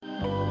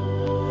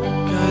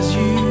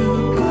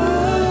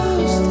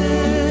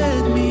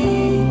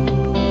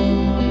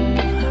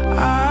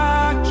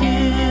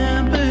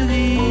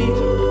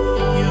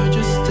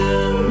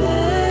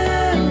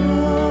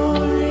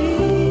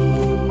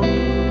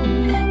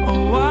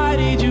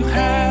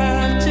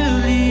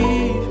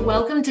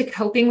Welcome to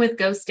Coping with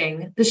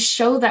Ghosting, the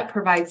show that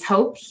provides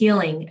hope,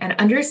 healing, and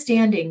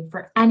understanding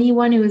for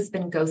anyone who has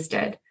been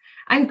ghosted.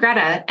 I'm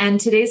Greta, and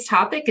today's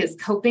topic is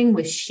coping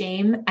with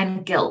shame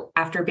and guilt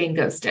after being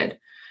ghosted.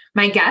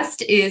 My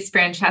guest is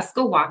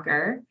Francesca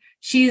Walker.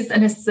 She's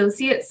an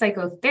associate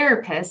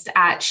psychotherapist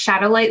at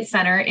Shadowlight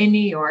Center in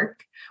New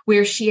York,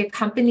 where she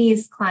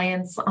accompanies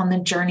clients on the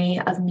journey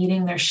of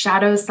meeting their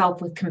shadow self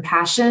with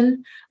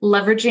compassion,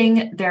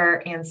 leveraging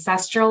their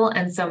ancestral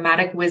and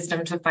somatic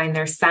wisdom to find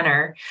their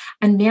center,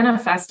 and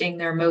manifesting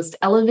their most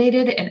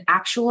elevated and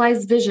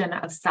actualized vision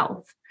of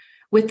self.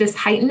 With this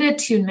heightened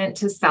attunement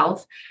to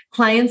self,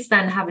 clients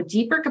then have a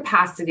deeper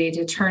capacity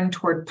to turn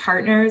toward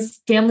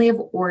partners, family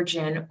of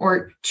origin,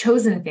 or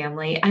chosen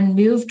family, and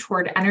move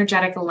toward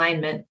energetic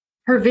alignment.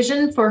 Her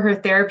vision for her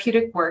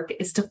therapeutic work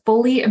is to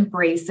fully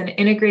embrace an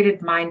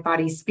integrated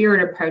mind-body-spirit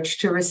approach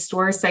to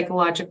restore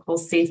psychological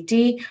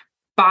safety,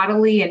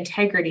 bodily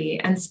integrity,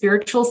 and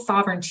spiritual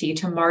sovereignty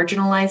to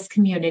marginalized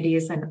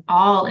communities and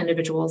all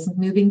individuals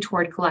moving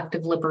toward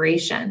collective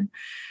liberation.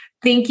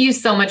 Thank you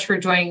so much for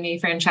joining me,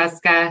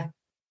 Francesca.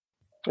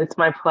 It's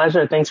my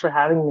pleasure. Thanks for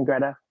having me,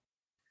 Greta.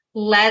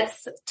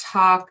 Let's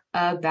talk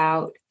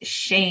about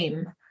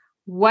shame.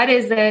 What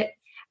is it?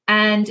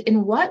 And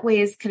in what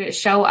ways could it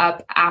show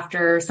up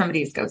after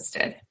somebody's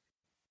ghosted?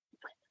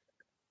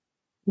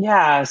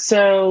 Yeah,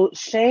 so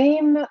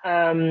shame,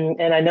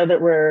 and I know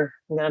that we're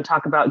going to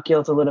talk about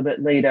guilt a little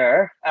bit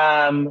later,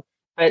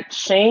 but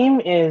shame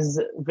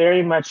is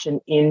very much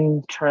an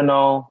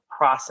internal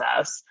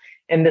process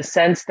in the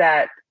sense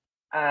that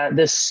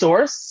the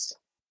source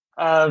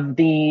of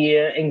the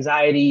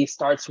anxiety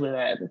starts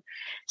within.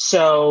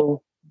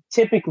 So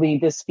typically,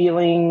 this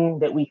feeling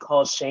that we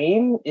call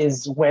shame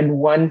is when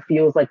one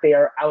feels like they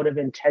are out of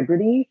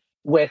integrity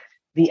with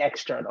the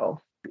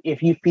external.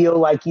 If you feel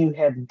like you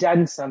have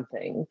done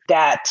something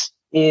that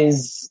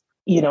is,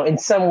 in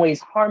some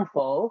ways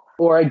harmful,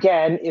 or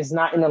again, is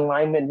not in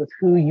alignment with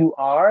who you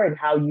are and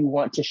how you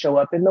want to show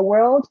up in the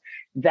world,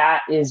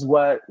 that is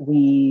what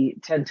we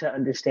tend to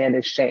understand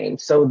as shame.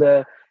 So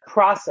the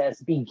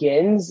process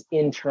begins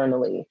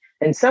internally,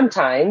 and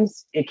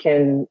sometimes it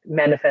can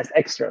manifest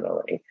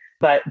externally.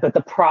 But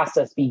the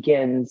process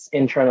begins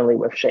internally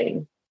with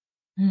shame.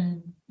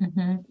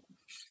 Mm-hmm.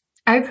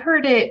 I've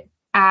heard it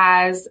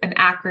as an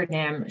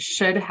acronym,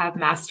 should have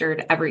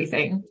mastered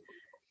everything.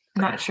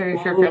 I'm not sure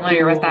if you're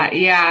familiar with that.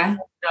 Yeah.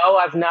 No,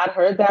 I've not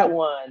heard that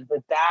one,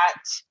 but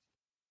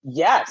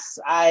yes,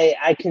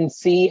 I can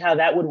see how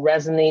that would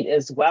resonate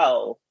as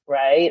well,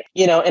 right?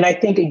 And I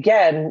think,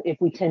 again, if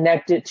we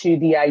connect it to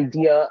the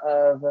idea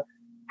of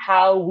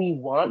how we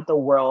want the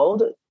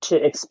world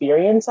to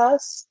experience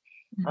us,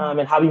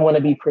 and how we want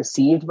to be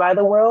perceived by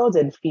the world,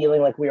 and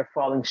feeling like we are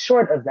falling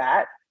short of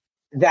that,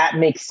 that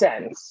makes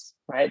sense,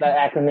 right?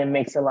 That acronym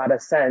makes a lot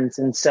of sense.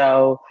 And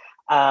so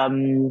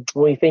when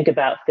we think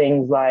about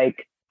things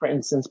like, for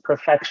instance,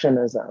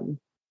 perfectionism,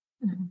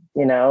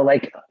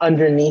 like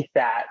underneath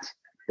that,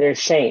 there's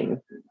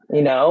shame,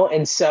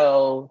 and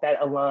so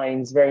that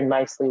aligns very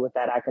nicely with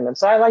that acronym.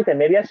 So I like that.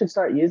 Maybe I should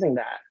start using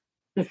that.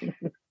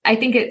 I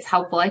think it's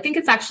helpful. I think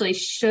it's actually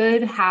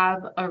should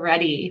have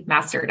already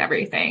mastered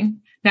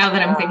everything. Now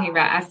that I'm thinking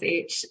about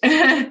SH,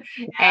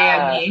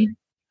 AME.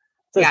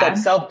 So it's like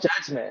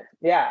self-judgment.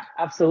 Yeah,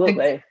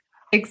 absolutely.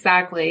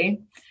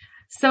 Exactly.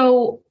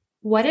 So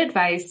what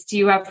advice do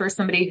you have for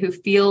somebody who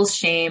feels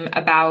shame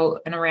about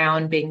and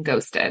around being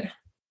ghosted?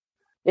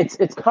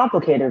 It's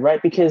complicated,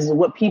 right? Because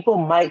what people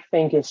might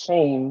think is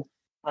shame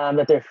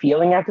that they're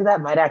feeling after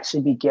that might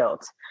actually be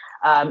guilt.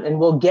 And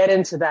we'll get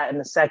into that in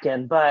a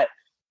second. But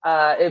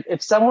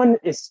if someone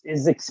is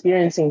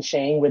experiencing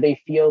shame where they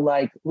feel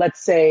like,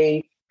 let's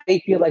say, they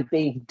feel like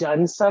they've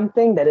done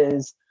something that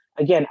is,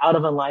 again, out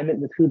of alignment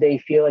with who they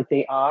feel like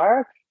they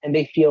are, and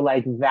they feel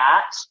like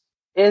that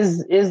is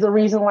the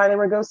reason why they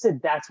were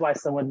ghosted, that's why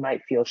someone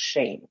might feel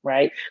shame,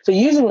 right? So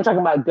usually when we're talking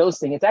about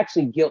ghosting, it's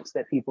actually guilt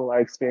that people are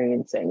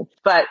experiencing.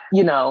 But,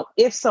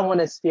 if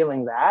someone is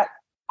feeling that,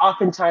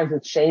 oftentimes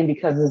it's shame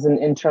because it's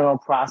an internal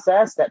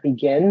process that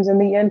begins in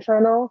the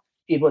internal.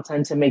 People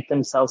tend to make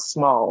themselves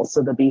small.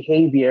 So the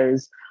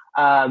behaviors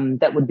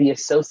that would be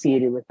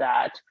associated with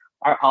that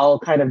are all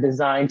kind of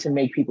designed to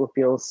make people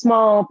feel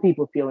small,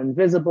 people feel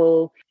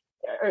invisible.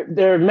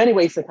 There are many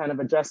ways to kind of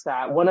address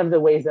that. One of the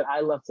ways that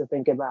I love to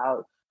think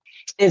about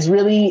is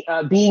really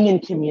being in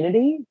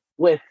community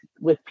with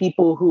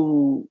people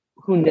who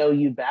know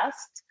you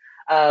best,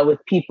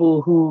 with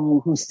people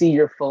who see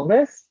your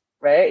fullness,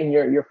 right, and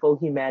your full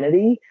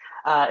humanity.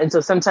 And so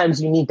sometimes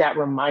you need that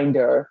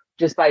reminder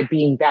just by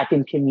being back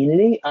in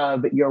community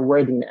of your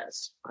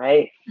worthiness,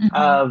 right,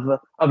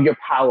 of your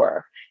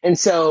power. And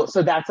so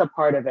that's a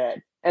part of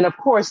it. And of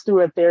course,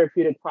 through a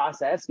therapeutic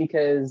process,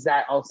 because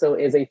that also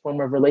is a form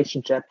of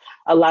relationship,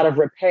 a lot of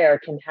repair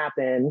can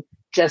happen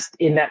just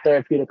in that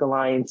therapeutic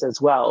alliance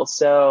as well.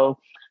 So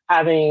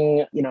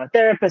having, a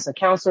therapist, a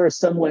counselor,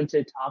 someone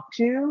to talk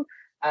to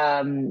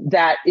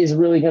that is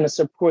really going to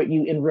support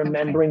you in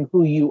remembering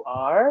who you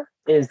are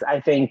is, I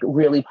think,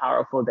 really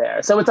powerful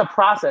there. So it's a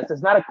process.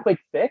 It's not a quick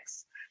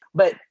fix.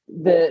 But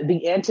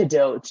the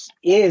antidote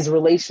is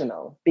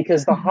relational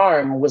because the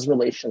harm was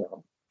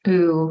relational.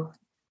 Ooh,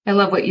 I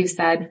love what you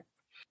said.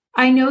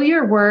 I know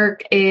your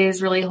work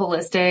is really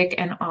holistic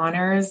and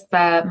honors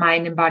the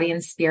mind and body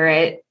and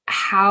spirit.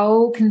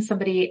 How can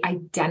somebody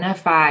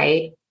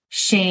identify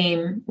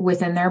shame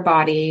within their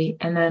body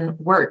and then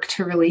work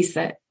to release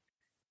it?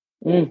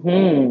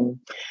 Mm-hmm.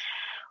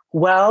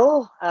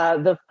 Well,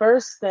 the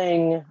first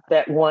thing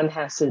that one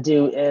has to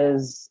do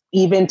is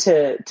even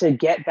to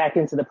get back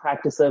into the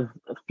practice of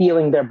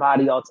feeling their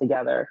body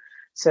altogether.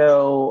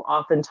 So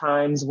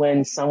oftentimes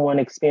when someone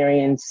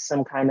experiences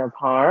some kind of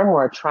harm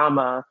or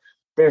trauma,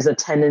 there's a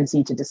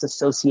tendency to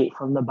disassociate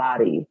from the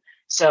body.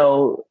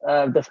 So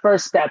the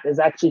first step is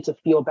actually to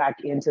feel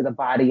back into the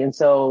body. And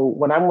so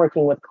when I'm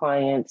working with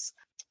clients,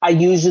 I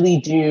usually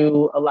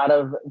do a lot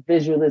of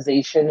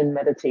visualization and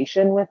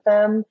meditation with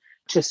them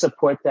to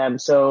support them.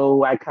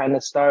 So I kind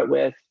of start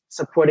with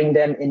supporting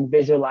them in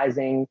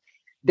visualizing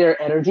their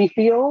energy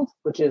field,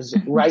 which is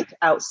right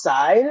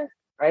outside,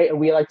 right? And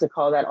we like to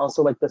call that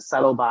also like the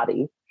subtle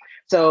body.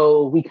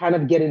 So we kind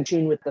of get in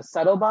tune with the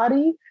subtle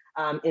body.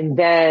 And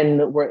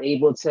then we're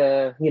able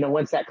to,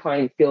 once that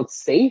client feels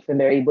safe and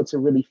they're able to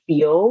really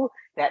feel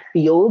that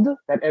field,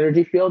 that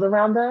energy field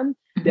around them,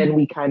 then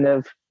we kind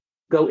of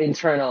go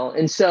internal.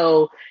 And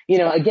so,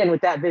 again,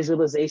 with that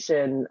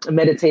visualization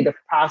meditative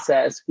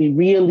process, we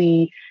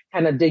really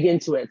kind of dig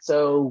into it.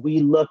 So we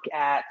look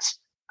at,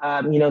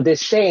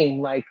 this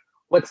shame, like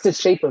what's the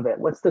shape of it?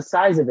 What's the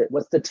size of it?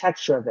 What's the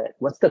texture of it?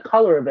 What's the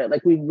color of it?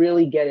 Like we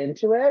really get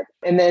into it.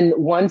 And then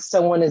once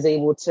someone is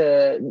able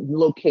to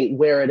locate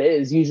where it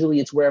is, usually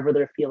it's wherever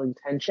they're feeling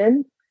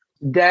tension,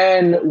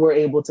 then we're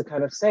able to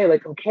kind of say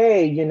like,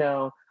 okay,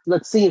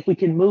 let's see if we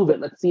can move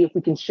it. Let's see if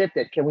we can shift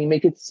it. Can we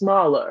make it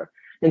smaller?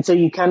 And so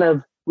you kind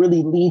of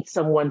really lead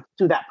someone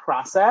through that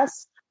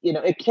process.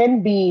 It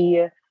can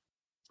be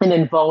an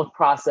involved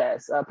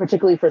process,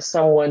 particularly for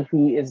someone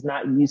who is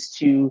not used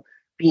to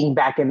being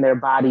back in their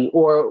body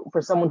or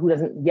for someone who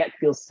doesn't yet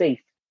feel safe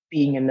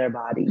being in their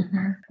body.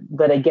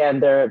 But again,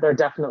 there are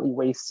definitely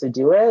ways to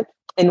do it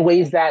in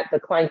ways that the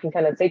client can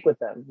kind of take with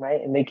them,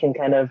 right? And they can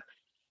kind of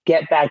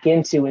get back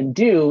into and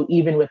do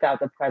even without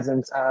the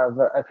presence of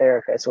a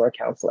therapist or a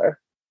counselor.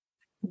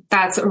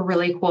 That's a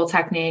really cool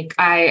technique.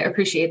 I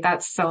appreciate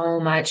that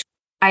so much.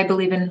 I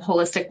believe in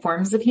holistic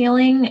forms of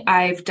healing.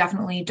 I've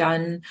definitely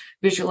done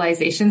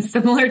visualizations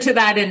similar to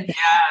that. And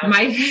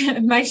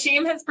my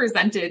shame has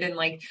presented in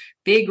like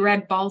big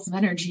red balls of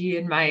energy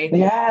in my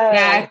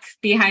neck,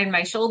 behind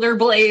my shoulder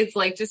blades,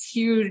 like just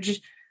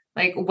huge,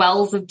 like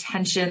wells of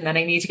tension that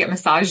I need to get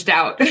massaged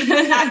out.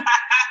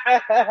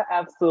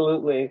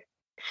 Absolutely.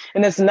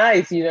 And it's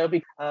nice,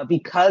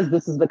 because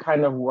this is the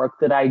kind of work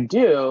that I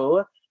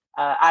do,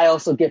 I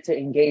also get to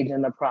engage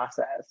in the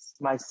process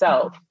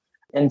myself.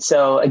 And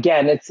so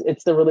again,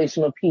 it's the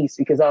relational piece,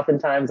 because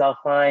oftentimes I'll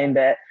find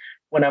that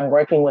when I'm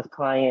working with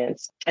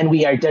clients and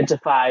we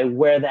identify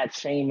where that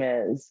shame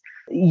is,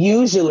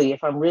 usually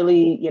if I'm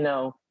really,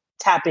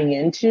 tapping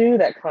into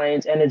that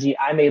client's energy,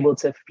 I'm able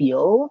to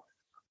feel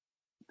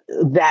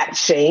that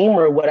shame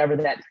or whatever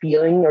that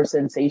feeling or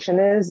sensation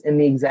is in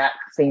the exact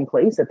same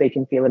place that they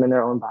can feel it in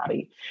their own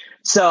body.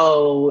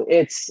 So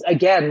it's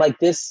again, like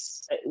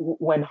this,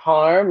 when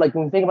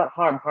we think about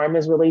harm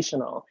is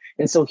relational.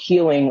 And so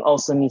healing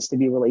also needs to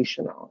be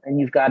relational, and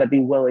you've got to be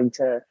willing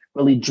to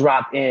really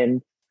drop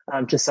in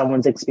to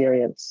someone's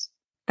experience.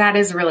 That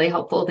is really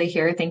helpful to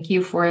hear. Thank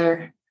you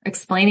for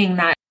explaining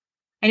that.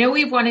 I know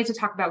we've wanted to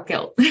talk about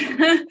guilt.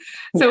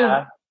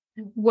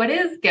 What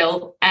is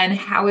guilt and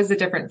how is it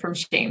different from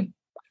shame?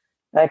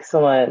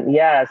 Excellent.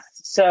 Yes.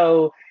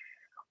 So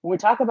when we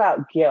talk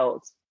about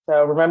guilt,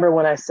 so remember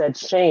when I said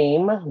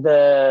shame,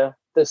 the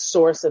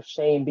source of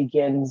shame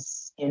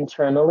begins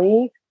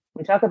internally.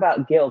 When we talk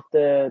about guilt,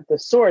 the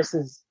source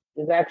is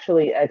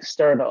actually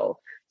external.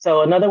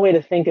 So another way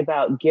to think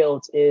about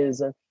guilt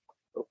is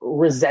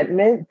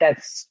resentment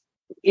that's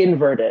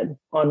inverted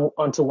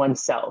onto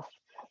oneself.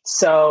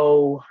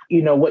 So,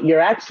 what you're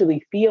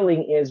actually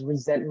feeling is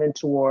resentment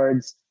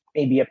towards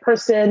maybe a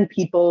person,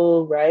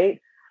 people,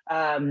 right?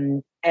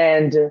 And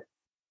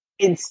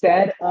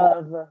instead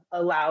of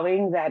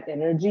allowing that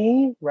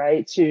energy,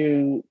 right,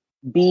 to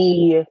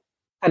be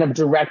kind of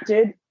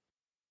directed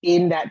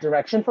in that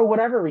direction for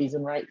whatever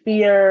reason, right?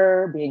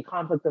 Fear, being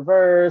conflict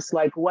averse,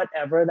 like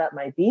whatever that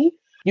might be,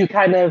 you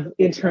kind of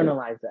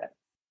internalize it,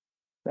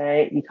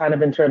 right? You kind of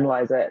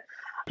internalize it.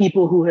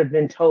 People who have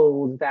been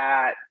told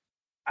that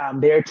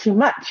they're too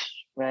much,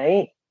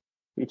 right?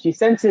 You're too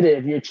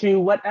sensitive, you're too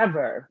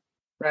whatever,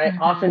 right?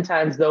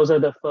 Oftentimes those are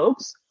the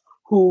folks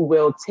who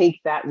will take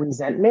that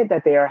resentment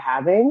that they are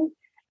having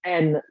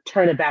and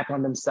turn it back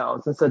on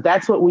themselves. And so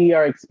that's what we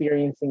are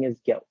experiencing as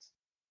guilt,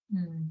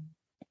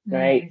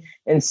 right?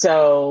 And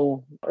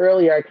so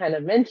earlier I kind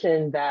of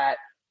mentioned that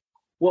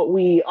what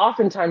we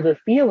oftentimes are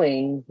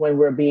feeling when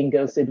we're being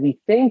ghosted, we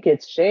think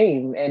it's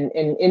shame. And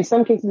in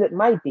some cases it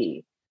might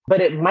be. But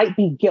it might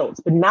be guilt,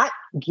 but not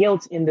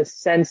guilt in the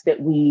sense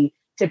that we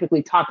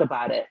typically talk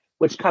about it,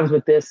 which comes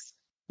with this,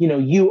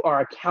 you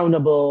are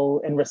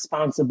accountable and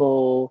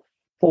responsible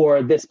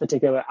for this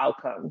particular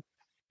outcome.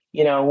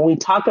 When we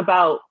talk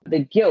about the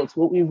guilt,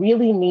 what we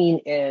really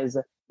mean is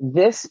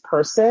this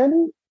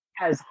person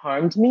has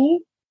harmed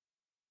me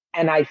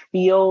and I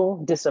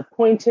feel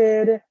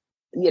disappointed,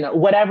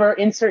 whatever,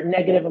 insert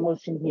negative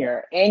emotion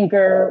here,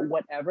 anger,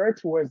 whatever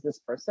towards this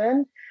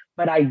person,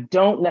 but I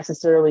don't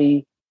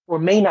necessarily or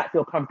may not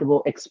feel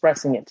comfortable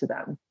expressing it to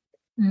them.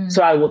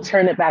 So I will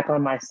turn it back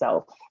on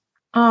myself.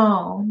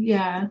 Oh,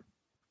 yeah.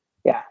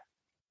 Yeah.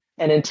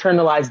 And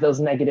internalize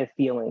those negative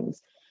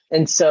feelings.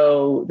 And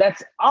so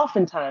that's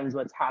oftentimes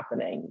what's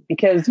happening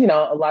because, a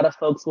lot of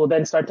folks will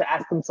then start to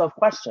ask themselves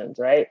questions,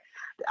 right?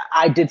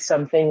 I did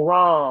something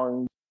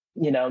wrong.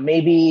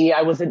 Maybe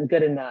I wasn't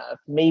good enough.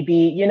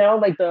 Maybe,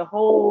 like the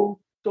whole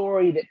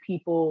story that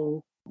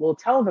people will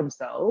tell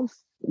themselves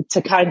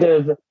to kind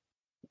of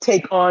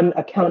take on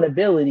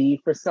accountability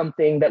for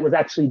something that was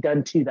actually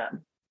done to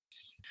them.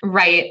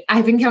 Right.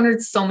 I've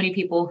encountered so many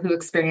people who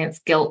experience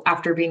guilt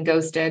after being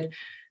ghosted.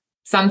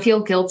 Some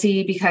feel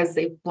guilty because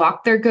they've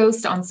blocked their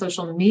ghost on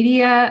social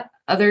media.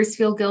 Others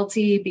feel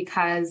guilty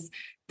because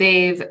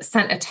they've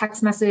sent a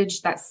text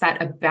message that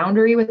set a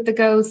boundary with the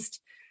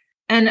ghost.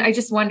 And I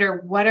just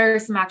wonder, what are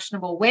some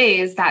actionable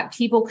ways that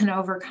people can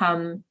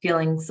overcome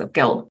feelings of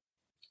guilt?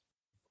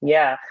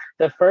 Yeah,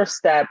 the first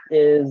step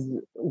is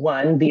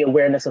one, the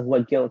awareness of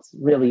what guilt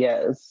really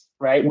is,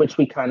 right? Which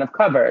we kind of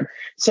covered.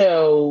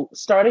 So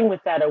starting with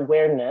that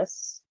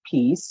awareness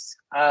piece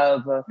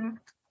of,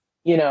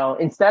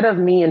 instead of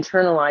me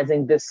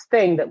internalizing this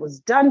thing that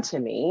was done to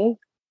me,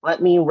 let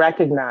me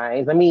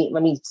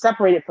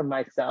separate it from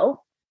myself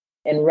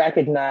and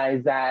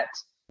recognize that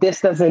this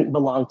doesn't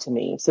belong to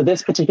me. So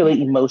this particular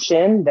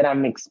emotion that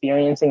I'm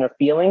experiencing or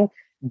feeling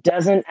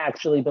doesn't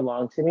actually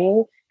belong to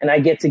me. And I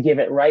get to give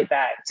it right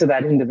back to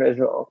that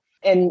individual.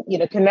 And,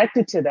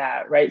 connected to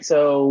that, right?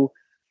 So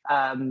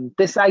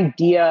this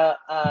idea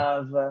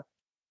of,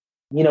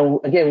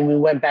 again, when we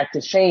went back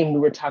to shame, we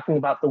were talking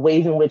about the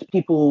ways in which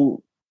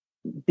people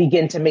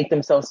begin to make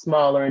themselves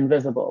small or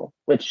invisible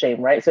with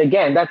shame, right? So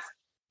again,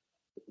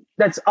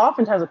 that's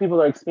oftentimes what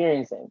people are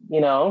experiencing,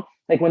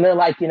 like when they're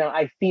like,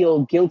 I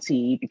feel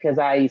guilty because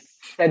I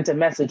sent a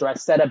message or I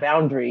set a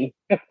boundary,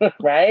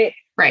 right?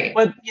 Right.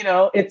 But,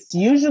 it's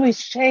usually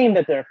shame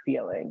that they're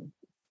feeling.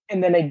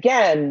 And then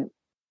again,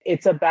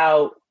 it's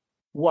about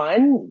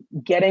one,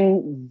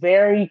 getting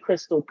very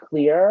crystal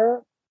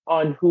clear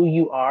on who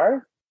you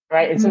are,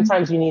 right? And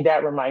sometimes you need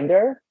that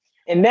reminder.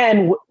 And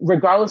then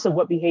regardless of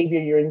what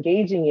behavior you're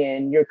engaging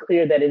in, you're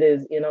clear that it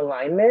is in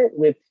alignment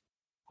with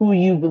who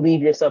you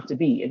believe yourself to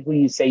be and who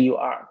you say you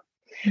are.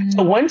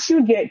 So once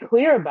you get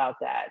clear about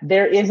that,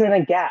 there isn't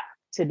a gap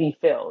to be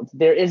filled.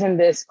 There isn't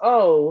this,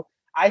 oh,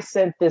 I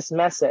sent this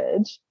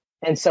message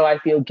and so I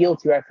feel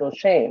guilty or I feel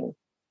shame.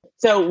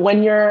 So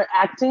when you're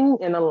acting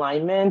in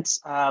alignment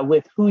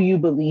with who you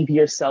believe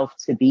yourself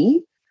to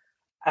be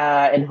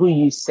and who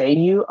you say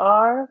you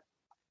are,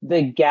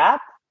 the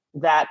gap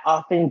that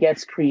often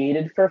gets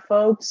created for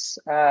folks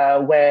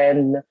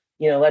when,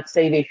 let's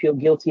say they feel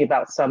guilty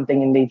about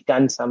something and they've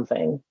done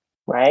something,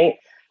 right?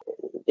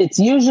 It's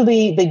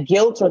usually the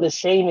guilt or the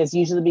shame is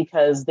usually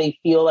because they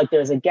feel like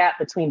there's a gap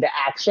between the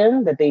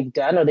action that they've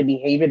done or the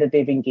behavior that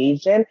they've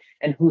engaged in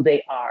and who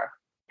they are.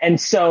 And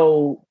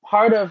so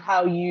part of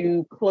how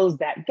you close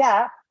that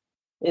gap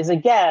is,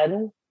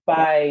 again,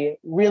 by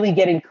really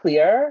getting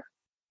clear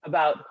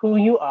about who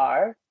you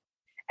are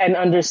and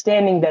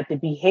understanding that the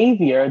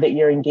behavior that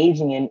you're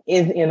engaging in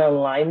is in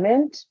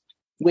alignment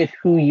with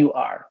who you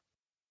are.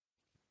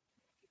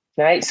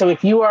 Right? So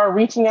if you are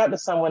reaching out to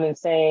someone and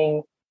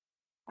saying,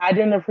 I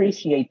didn't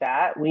appreciate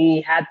that.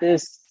 We had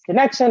this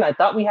connection. I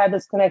thought we had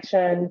this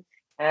connection.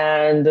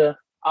 And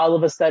all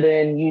of a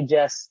sudden you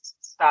just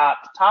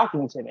stopped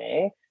talking to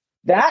me.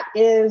 That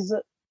is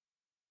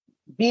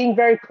being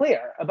very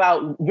clear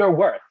about your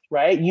worth,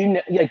 right?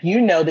 You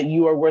know that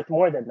you are worth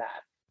more than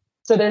that.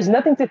 So there's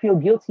nothing to feel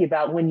guilty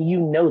about when you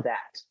know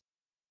that,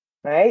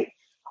 right?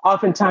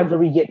 Oftentimes where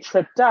we get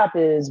tripped up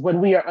is when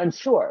we are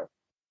unsure,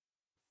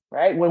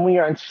 right? When we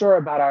are unsure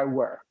about our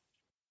worth.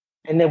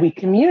 And then we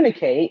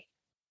communicate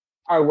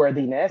our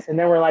worthiness. And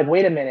then we're like,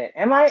 wait a minute,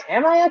 am I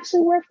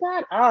actually worth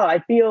that? Oh, I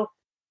feel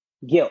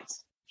guilt,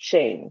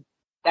 shame.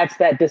 That's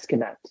that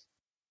disconnect.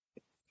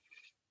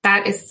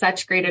 That is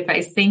such great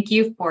advice. Thank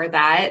you for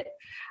that.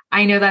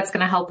 I know that's going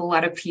to help a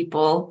lot of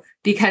people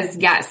because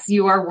yes,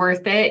 you are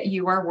worth it.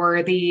 You are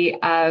worthy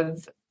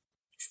of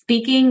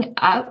speaking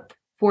up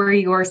for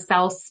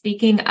yourself,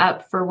 speaking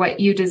up for what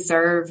you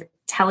deserve,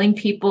 telling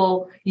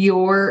people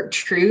your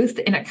truth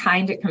in a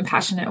kind and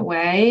compassionate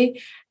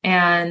way.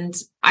 And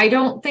I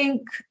don't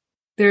think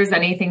there's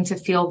anything to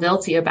feel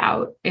guilty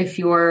about if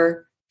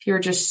you're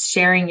just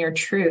sharing your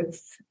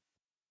truth.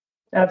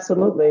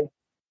 Absolutely.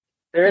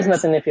 There is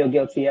nothing to feel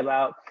guilty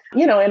about,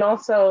 and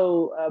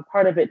also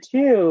part of it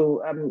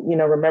too,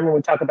 remember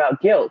we talk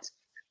about guilt.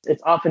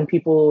 It's often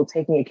people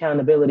taking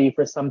accountability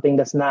for something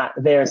that's not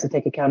theirs to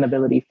take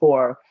accountability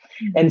for.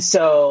 Mm-hmm. And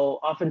so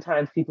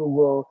oftentimes people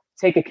will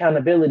take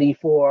accountability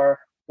for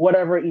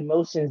whatever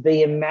emotions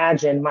they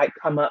imagine might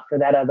come up for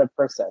that other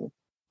person.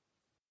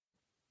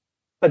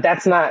 But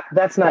that's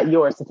not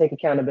yours to take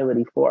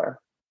accountability for.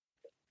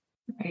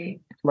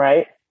 Right.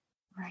 Right.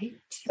 Right.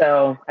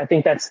 So I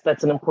think that's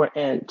an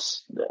important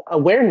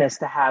awareness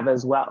to have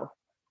as well.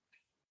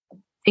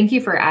 Thank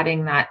you for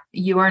adding that.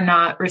 You are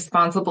not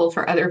responsible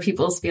for other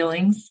people's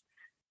feelings.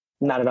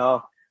 Not at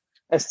all.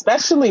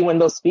 Especially when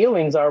those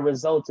feelings are a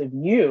result of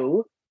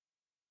you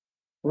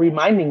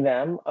reminding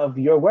them of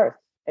your worth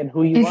and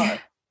who you are.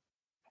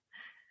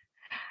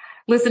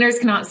 Listeners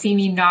cannot see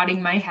me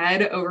nodding my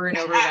head over and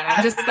over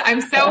again.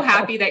 I'm so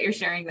happy that you're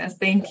sharing this.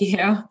 Thank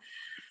you.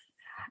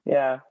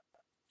 Yeah.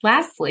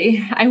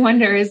 Lastly, I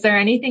wonder, is there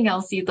anything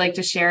else you'd like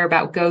to share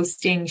about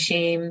ghosting,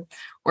 shame,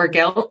 or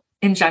guilt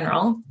in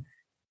general?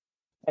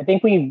 I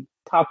think we've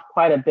talked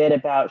quite a bit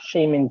about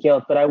shame and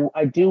guilt, but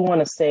I do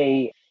want to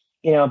say,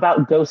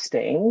 about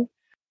ghosting.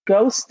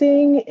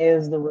 Ghosting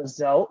is the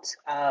result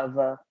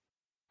of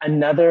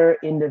another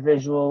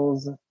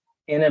individual's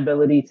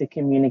inability to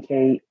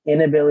communicate,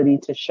 inability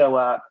to show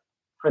up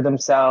for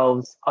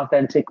themselves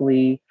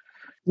authentically,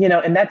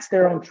 and that's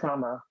their own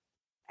trauma.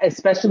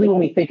 Especially when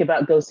we think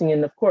about ghosting.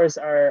 And of course,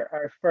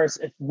 our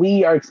first, if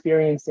we are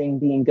experiencing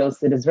being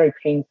ghosted, is very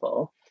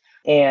painful.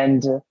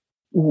 And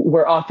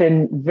we're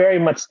often very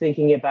much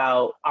thinking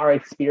about our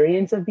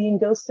experience of being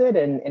ghosted.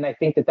 And I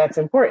think that that's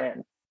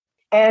important.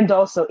 And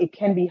also, it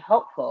can be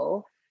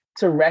helpful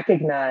to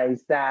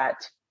recognize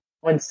that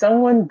when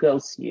someone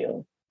ghosts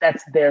you,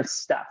 that's their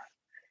stuff.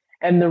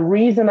 And the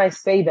reason I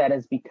say that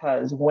is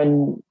because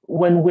when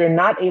we're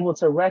not able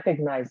to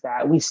recognize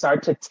that, we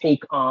start to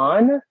take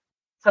on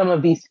some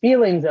of these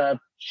feelings of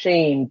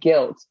shame,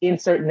 guilt,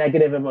 insert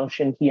negative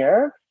emotion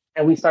here,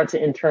 and we start to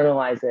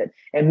internalize it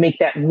and make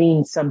that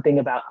mean something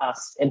about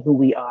us and who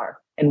we are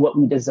and what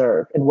we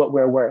deserve and what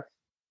we're worth.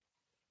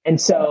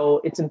 And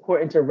so it's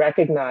important to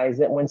recognize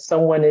that when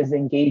someone is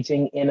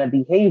engaging in a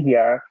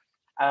behavior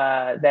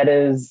that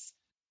is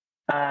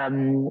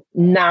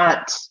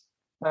not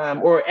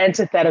or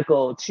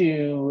antithetical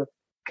to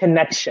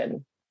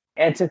connection,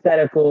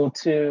 antithetical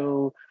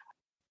to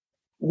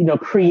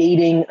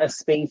creating a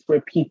space where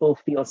people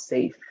feel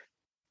safe.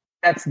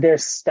 That's their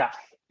stuff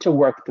to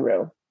work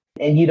through.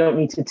 And you don't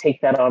need to take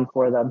that on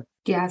for them.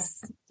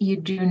 Yes, you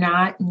do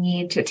not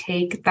need to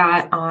take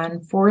that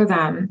on for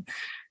them.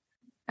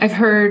 I've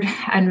heard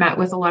and met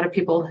with a lot of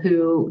people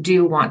who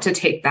do want to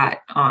take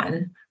that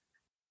on.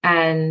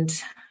 And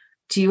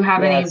do you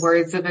have any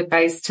words of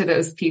advice to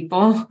those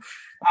people?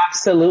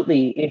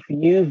 Absolutely. If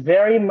you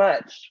very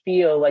much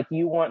feel like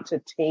you want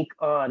to take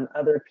on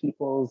other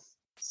people's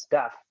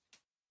stuff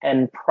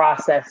and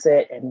process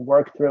it and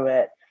work through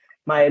it,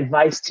 my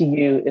advice to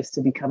you is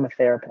to become a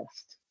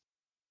therapist.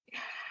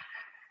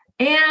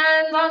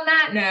 And on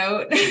that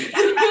note,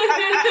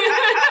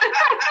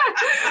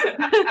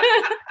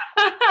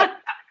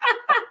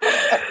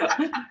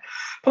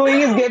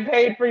 please get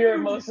paid for your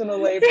emotional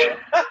labor.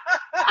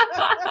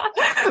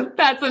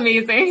 That's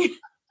amazing.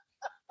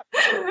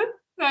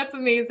 That's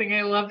amazing.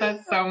 I love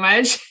that so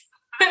much.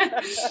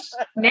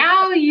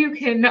 Now you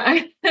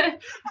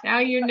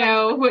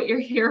know what you're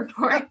here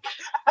for.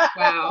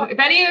 Wow. If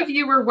any of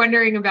you were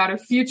wondering about a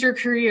future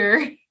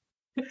career,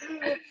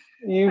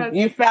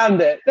 you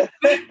found it.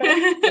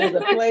 There's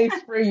a place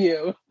for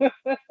you. Oh,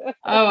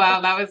 wow.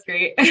 That was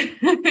great.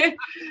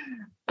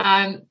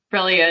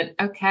 Brilliant.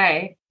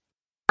 Okay.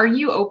 Are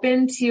you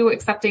open to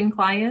accepting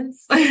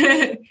clients,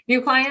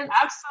 new clients?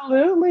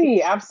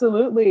 Absolutely.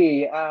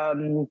 Absolutely.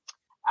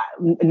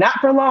 Not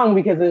for long,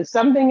 because there's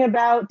something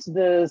about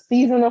the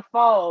season of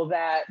fall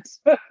that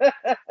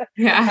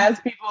has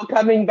people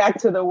coming back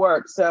to the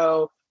work.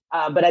 So,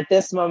 but at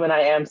this moment,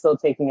 I am still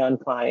taking on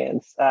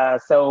clients.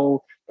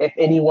 So if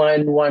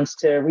anyone wants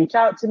to reach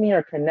out to me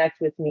or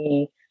connect with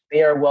me,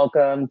 they are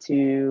welcome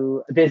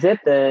to visit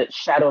the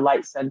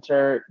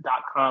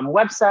shadowlightcenter.com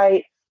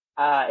website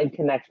and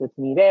connect with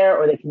me there,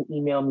 or they can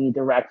email me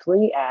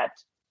directly at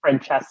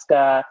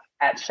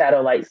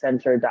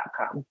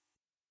francesca@shadowlightcenter.com.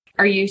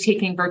 Are you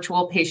taking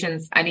virtual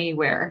patients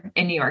anywhere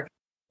in New York?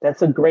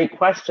 That's a great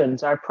question.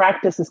 So our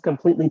practice is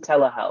completely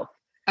telehealth.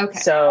 Okay.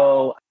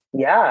 So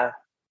yeah,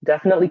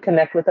 definitely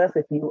connect with us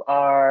if you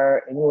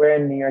are anywhere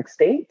in New York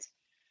State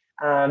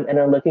and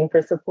are looking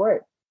for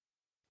support.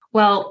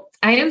 Well,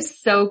 I am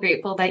so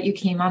grateful that you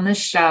came on the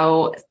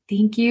show.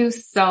 Thank you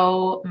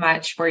so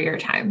much for your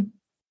time.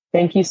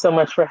 Thank you so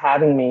much for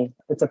having me.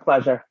 It's a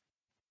pleasure.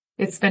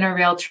 It's been a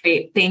real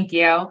treat. Thank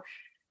you.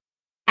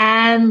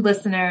 And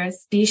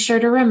listeners, be sure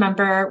to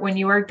remember, when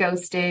you are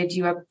ghosted,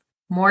 you have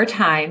more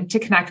time to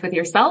connect with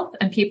yourself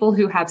and people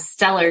who have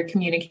stellar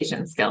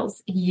communication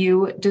skills.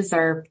 You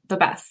deserve the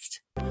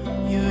best.